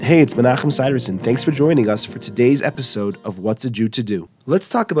Hey, it's Menachem Siderson. Thanks for joining us for today's episode of What's a Jew to Do. Let's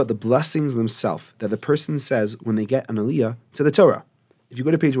talk about the blessings themselves that the person says when they get an aliyah to the Torah. If you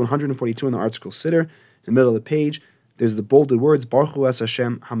go to page 142 in the Art Scroll Siddur, in the middle of the page, there's the bolded words, Barchu es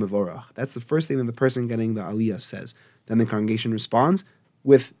Hashem ha'mevorach. That's the first thing that the person getting the aliyah says. Then the congregation responds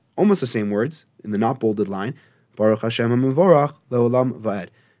with almost the same words in the not bolded line, Baruch Hashem ha'mevorach le'olam va'ed.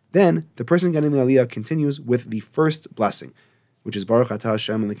 Then the person getting the aliyah continues with the first blessing, which is Baruch Atah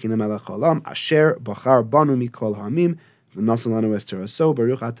Hashem Elokeinu melech haolam asher bachar banu mikol ha'amim v'nasal lanu es toraso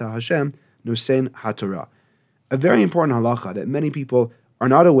Baruch Atah Hashem nosein haTorah. A very important halacha that many people are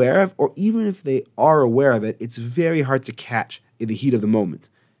not aware of, or even if they are aware of it, it's very hard to catch in the heat of the moment.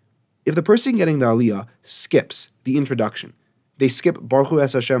 If the person getting the aliyah skips the introduction, they skip Baruch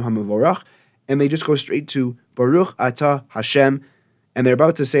es Hashem ha'mevorach, and they just go straight to Baruch Atah Hashem, and they're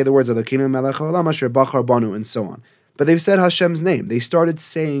about to say the words Elokeinu melech haolam asher bachar banu, and so on. But they've said Hashem's name. They started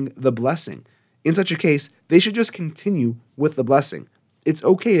saying the blessing. In such a case, they should just continue with the blessing. It's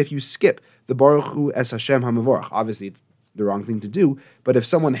okay if you skip the Baruch Hu es Hashem ha'mevorach. Obviously, it's the wrong thing to do. But if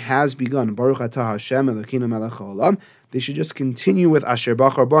someone has begun Baruch Atah Hashem Elokeinu melech haolam, they should just continue with Asher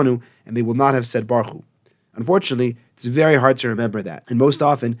bachar banu, and they will not have said Baruch Hu. Unfortunately, it's very hard to remember that. And most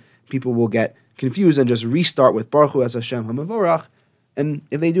often, people will get confused and just restart with Baruch Hu es Hashem ha'mevorach. And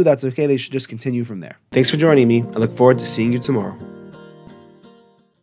if they do, that's okay. They should just continue from there. Thanks for joining me. I look forward to seeing you tomorrow.